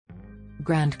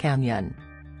Grand Canyon.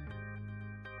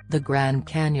 The Grand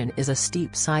Canyon is a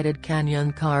steep-sided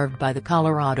canyon carved by the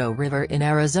Colorado River in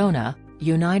Arizona,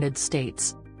 United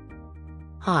States.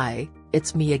 Hi,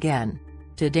 it's me again.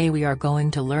 Today we are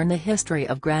going to learn the history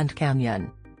of Grand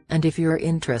Canyon. And if you're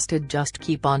interested, just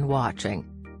keep on watching.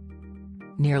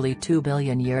 Nearly 2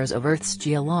 billion years of Earth's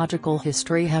geological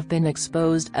history have been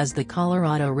exposed as the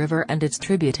Colorado River and its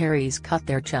tributaries cut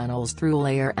their channels through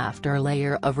layer after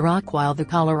layer of rock while the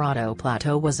Colorado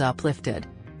Plateau was uplifted.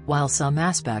 While some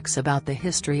aspects about the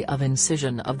history of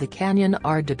incision of the canyon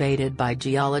are debated by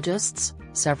geologists,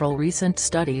 several recent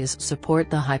studies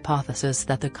support the hypothesis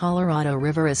that the Colorado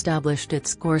River established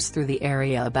its course through the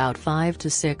area about 5 to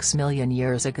 6 million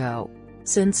years ago.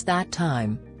 Since that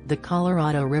time, the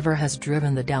Colorado River has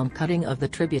driven the downcutting of the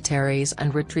tributaries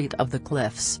and retreat of the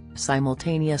cliffs,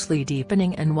 simultaneously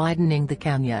deepening and widening the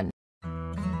canyon.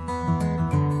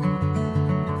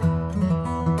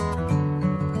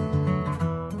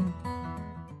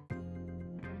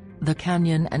 The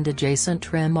canyon and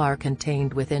adjacent rim are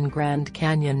contained within Grand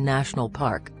Canyon National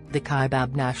Park, the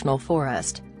Kaibab National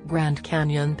Forest, Grand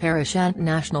Canyon Parashant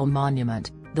National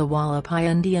Monument, the Hualapai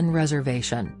Indian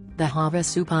Reservation, the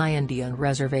Havasupai Indian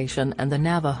Reservation and the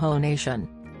Navajo Nation.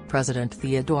 President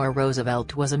Theodore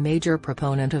Roosevelt was a major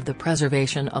proponent of the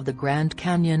preservation of the Grand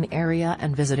Canyon area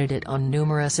and visited it on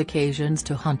numerous occasions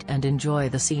to hunt and enjoy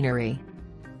the scenery.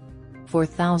 For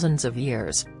thousands of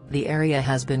years, the area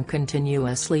has been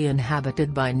continuously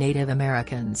inhabited by Native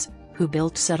Americans, who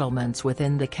built settlements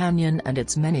within the canyon and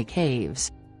its many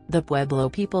caves. The Pueblo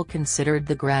people considered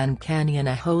the Grand Canyon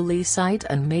a holy site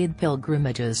and made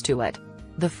pilgrimages to it.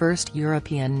 The first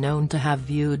European known to have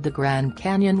viewed the Grand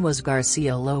Canyon was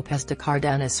Garcia López de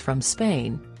Cardenas from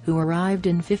Spain, who arrived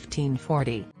in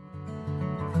 1540.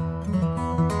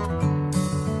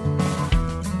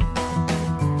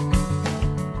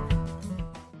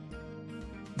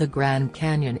 The Grand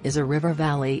Canyon is a river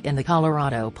valley in the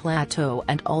Colorado Plateau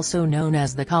and also known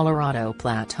as the Colorado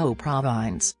Plateau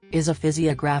Province, is a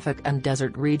physiographic and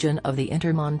desert region of the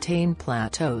Intermontane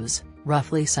Plateaus,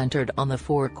 roughly centered on the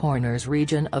Four Corners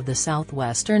region of the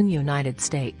southwestern United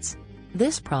States.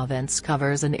 This province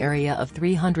covers an area of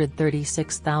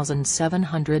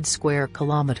 336,700 square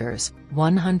kilometers,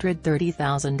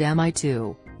 130,000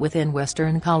 mi2, within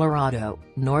western Colorado,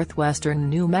 northwestern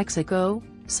New Mexico,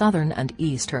 southern and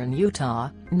eastern Utah,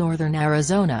 northern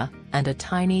Arizona, and a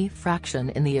tiny fraction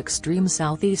in the extreme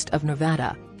southeast of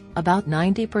Nevada. About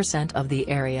 90% of the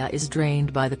area is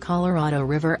drained by the Colorado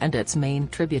River and its main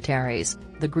tributaries,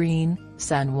 the Green,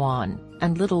 San Juan,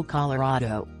 and Little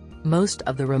Colorado. Most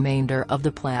of the remainder of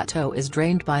the plateau is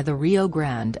drained by the Rio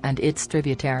Grande and its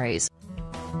tributaries.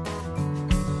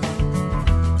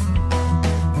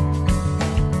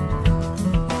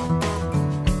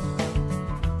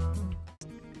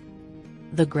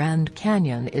 The Grand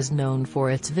Canyon is known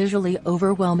for its visually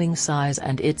overwhelming size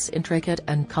and its intricate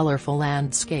and colorful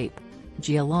landscape.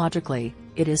 Geologically,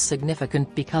 it is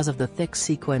significant because of the thick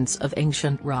sequence of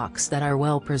ancient rocks that are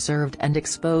well preserved and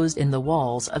exposed in the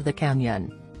walls of the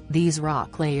canyon. These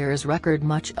rock layers record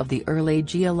much of the early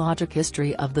geologic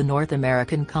history of the North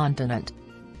American continent.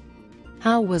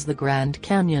 How was the Grand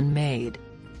Canyon made?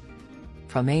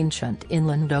 From ancient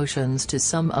inland oceans to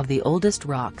some of the oldest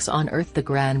rocks on Earth, the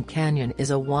Grand Canyon is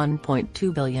a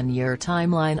 1.2 billion-year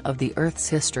timeline of the Earth's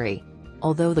history.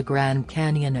 Although the Grand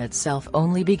Canyon itself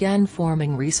only began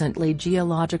forming recently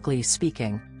geologically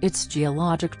speaking, its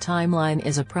geologic timeline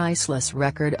is a priceless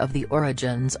record of the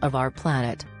origins of our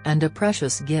planet, and a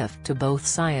precious gift to both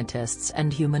scientists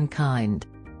and humankind.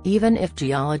 Even if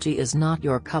geology is not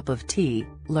your cup of tea,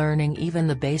 learning even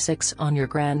the basics on your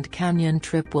Grand Canyon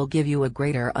trip will give you a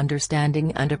greater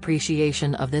understanding and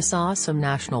appreciation of this awesome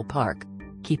national park.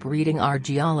 Keep reading our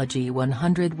Geology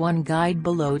 101 guide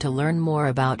below to learn more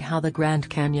about how the Grand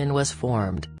Canyon was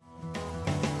formed.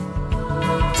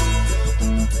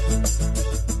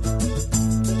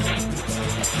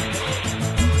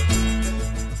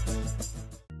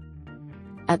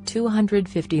 At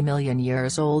 250 million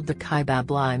years old, the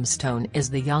Kaibab limestone is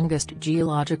the youngest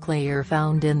geologic layer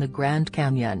found in the Grand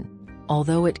Canyon.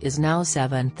 Although it is now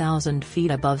 7,000 feet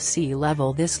above sea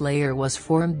level, this layer was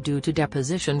formed due to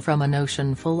deposition from an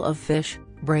ocean full of fish,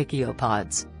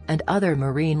 brachiopods, and other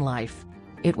marine life.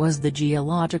 It was the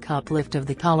geologic uplift of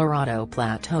the Colorado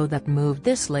Plateau that moved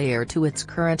this layer to its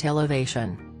current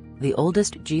elevation. The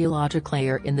oldest geologic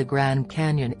layer in the Grand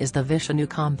Canyon is the Vishnu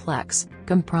Complex,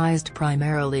 comprised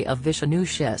primarily of Vishnu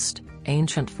schist,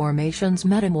 ancient formations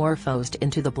metamorphosed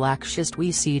into the black schist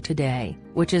we see today,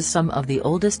 which is some of the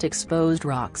oldest exposed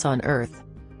rocks on Earth.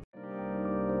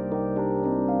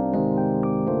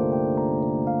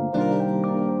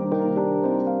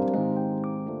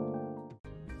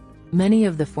 Many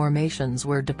of the formations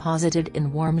were deposited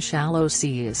in warm shallow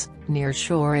seas, near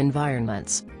shore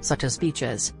environments, such as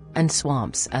beaches, and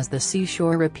swamps as the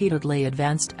seashore repeatedly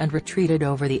advanced and retreated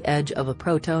over the edge of a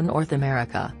proto-North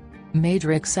America.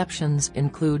 Major exceptions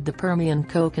include the Permian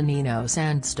Coconino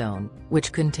sandstone,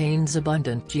 which contains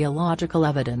abundant geological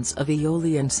evidence of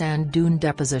Aeolian sand dune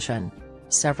deposition.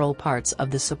 Several parts of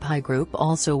the Havasupai group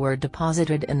also were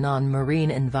deposited in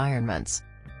non-marine environments.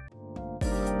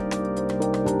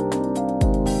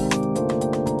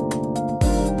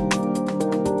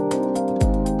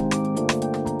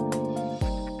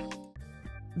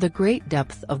 The great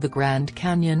depth of the Grand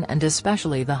Canyon and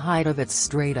especially the height of its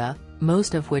strata,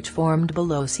 most of which formed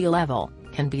below sea level,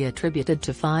 can be attributed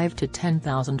to 5 to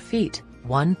 10,000 feet,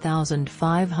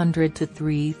 1,500 to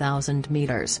 3,000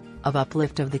 meters, of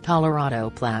uplift of the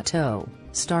Colorado Plateau,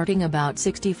 starting about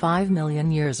 65 million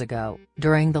years ago,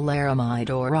 during the Laramide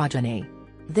orogeny.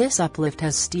 This uplift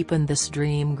has steepened the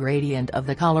stream gradient of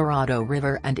the Colorado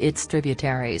River and its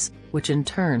tributaries, which in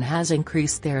turn has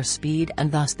increased their speed and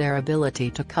thus their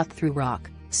ability to cut through rock.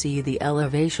 See the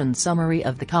elevation summary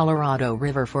of the Colorado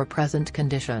River for present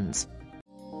conditions.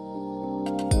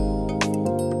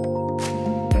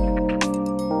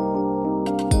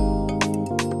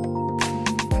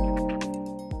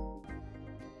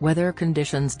 Weather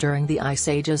conditions during the Ice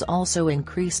Ages also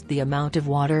increased the amount of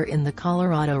water in the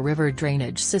Colorado River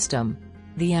drainage system.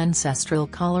 The ancestral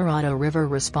Colorado River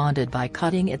responded by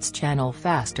cutting its channel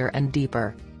faster and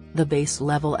deeper. The base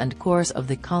level and course of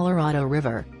the Colorado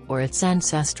River, or its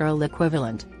ancestral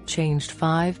equivalent, changed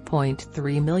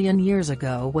 5.3 million years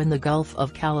ago when the Gulf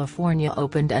of California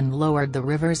opened and lowered the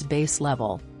river's base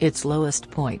level, its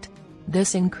lowest point.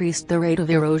 This increased the rate of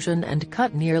erosion and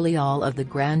cut nearly all of the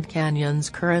Grand Canyon's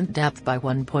current depth by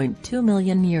 1.2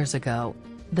 million years ago.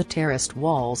 The terraced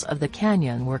walls of the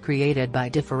canyon were created by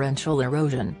differential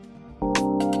erosion.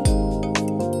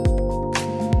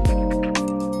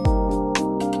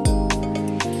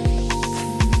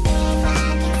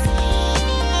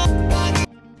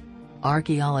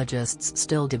 Archaeologists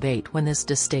still debate when this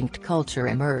distinct culture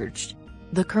emerged.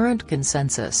 The current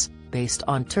consensus, based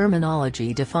on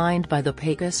terminology defined by the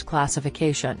Pecos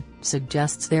classification,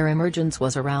 suggests their emergence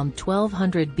was around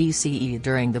 1200 BCE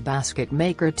during the Basket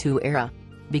Maker II era.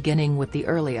 Beginning with the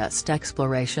earliest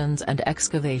explorations and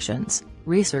excavations,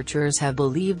 researchers have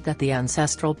believed that the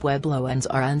ancestral Puebloans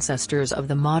are ancestors of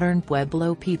the modern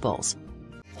Pueblo peoples.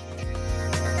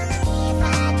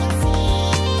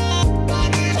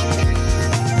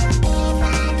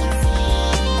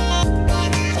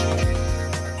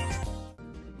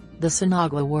 The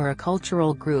Sinagua were a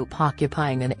cultural group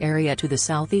occupying an area to the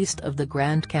southeast of the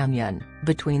Grand Canyon,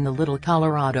 between the Little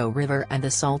Colorado River and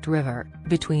the Salt River,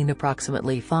 between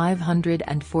approximately 500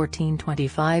 and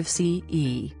 1425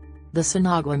 CE. The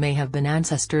Sinagua may have been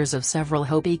ancestors of several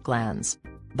Hopi clans.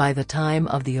 By the time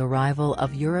of the arrival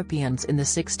of Europeans in the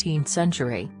 16th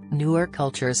century, newer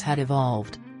cultures had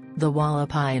evolved. The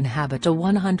Hualapai inhabit a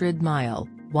 100-mile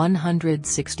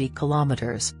 (160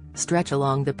 kilometers) stretch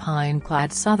along the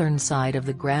pine-clad southern side of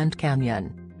the Grand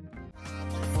Canyon.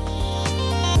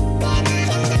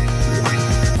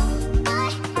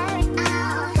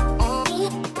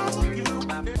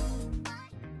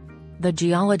 The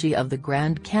geology of the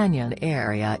Grand Canyon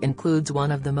area includes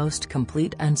one of the most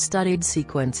complete and studied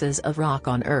sequences of rock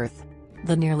on Earth.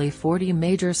 The nearly 40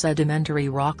 major sedimentary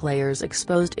rock layers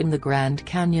exposed in the Grand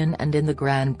Canyon and in the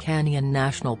Grand Canyon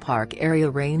National Park area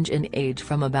range in age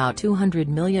from about 200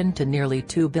 million to nearly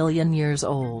 2 billion years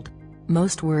old.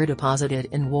 Most were deposited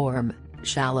in warm,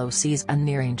 shallow seas and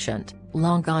near ancient,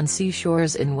 long-gone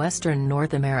seashores in western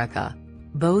North America.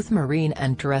 Both marine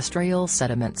and terrestrial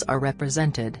sediments are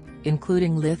represented,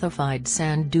 including lithified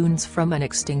sand dunes from an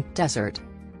extinct desert.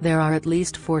 There are at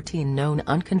least 14 known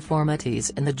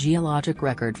unconformities in the geologic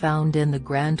record found in the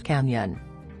Grand Canyon.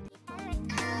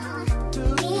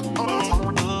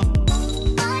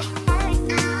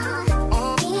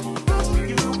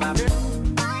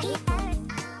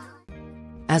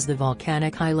 As the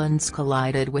volcanic islands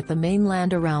collided with the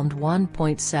mainland around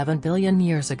 1.7 billion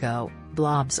years ago,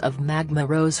 blobs of magma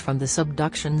rose from the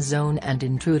subduction zone and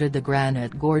intruded the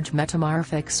Granite Gorge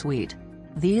metamorphic suite.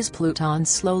 These plutons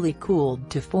slowly cooled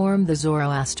to form the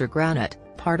Zoroaster granite,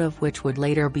 part of which would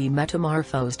later be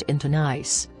metamorphosed into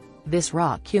gneiss. This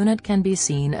rock unit can be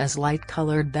seen as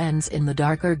light-colored bends in the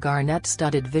darker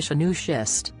garnet-studded Vishnu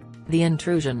schist. The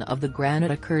intrusion of the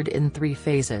granite occurred in 3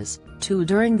 phases, 2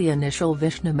 during the initial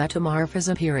Vishnu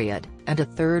metamorphism period, and a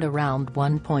third around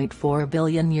 1.4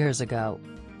 billion years ago.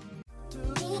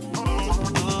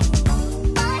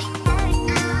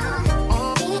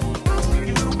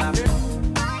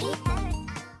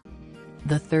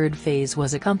 The third phase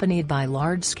was accompanied by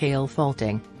large-scale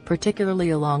faulting, particularly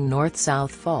along north-south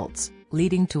faults,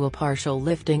 leading to a partial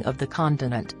lifting of the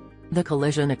continent. The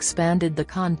collision expanded the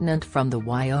continent from the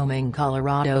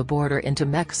Wyoming-Colorado border into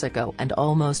Mexico and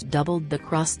almost doubled the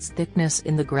crust's thickness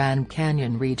in the Grand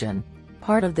Canyon region.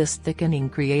 Part of this thickening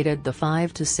created the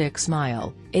 5 to 6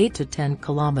 mile (8 to 10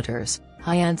 kilometers)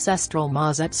 high ancestral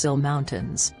Mazatsil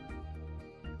Mountains.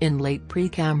 In late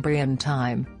Precambrian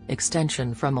time,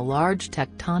 extension from a large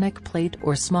tectonic plate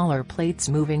or smaller plates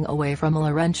moving away from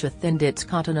Laurentia thinned its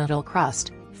continental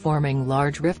crust, forming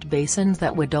large rift basins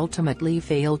that would ultimately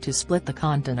fail to split the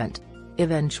continent.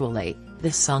 Eventually,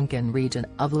 the sunken region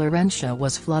of Laurentia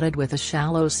was flooded with a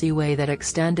shallow seaway that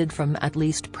extended from at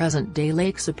least present-day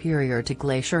Lake Superior to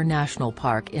Glacier National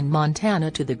Park in Montana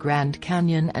to the Grand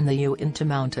Canyon and the Uinta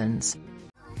Mountains.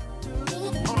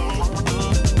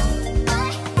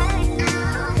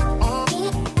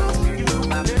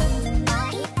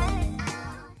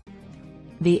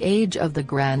 The age of the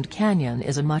Grand Canyon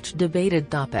is a much debated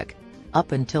topic.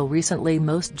 Up until recently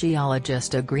most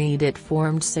geologists agreed it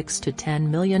formed 6 to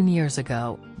 10 million years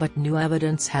ago, but new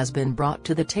evidence has been brought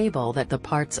to the table that the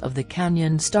parts of the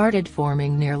canyon started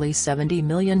forming nearly 70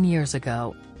 million years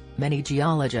ago. Many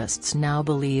geologists now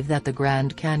believe that the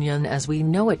Grand Canyon as we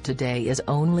know it today is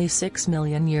only 6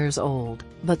 million years old,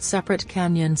 but separate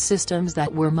canyon systems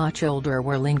that were much older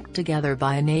were linked together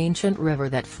by an ancient river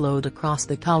that flowed across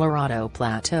the Colorado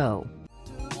Plateau.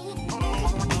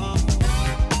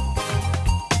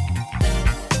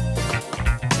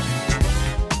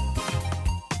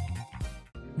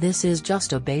 This is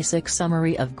just a basic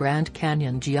summary of Grand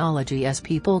Canyon geology as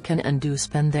people can and do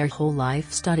spend their whole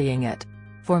life studying it.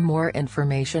 For more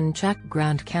information check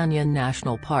Grand Canyon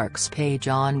National Park's page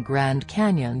on Grand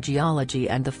Canyon geology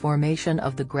and the formation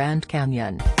of the Grand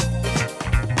Canyon.